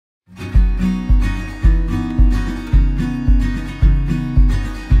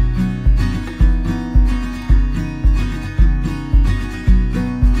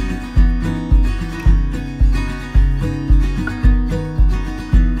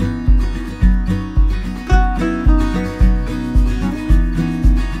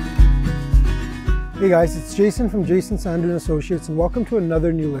guys, it's Jason from Jason Sandhu & Associates and welcome to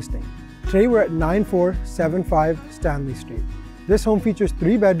another new listing. Today we're at 9475 Stanley Street. This home features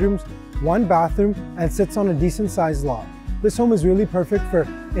 3 bedrooms, 1 bathroom and sits on a decent sized lot. This home is really perfect for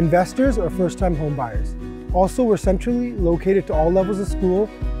investors or first-time home buyers. Also, we're centrally located to all levels of school,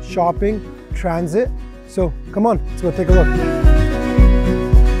 shopping, transit. So come on, let's go take a look.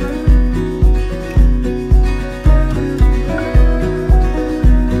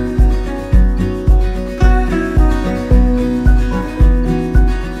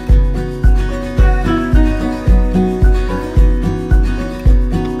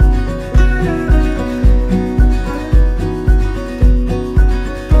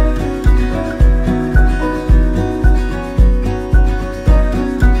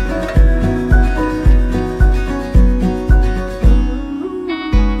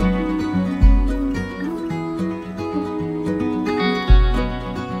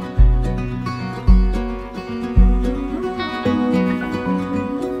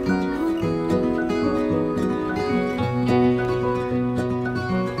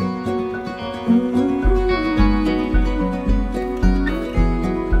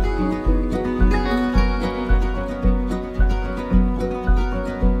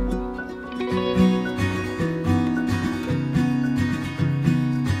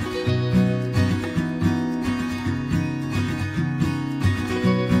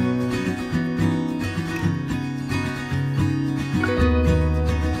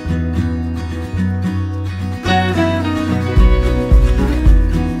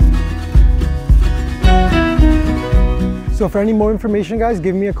 So for any more information, guys,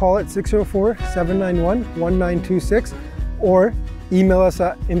 give me a call at 604-791-1926 or email us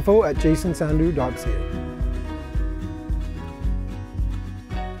at info@jasonsandhu.ca.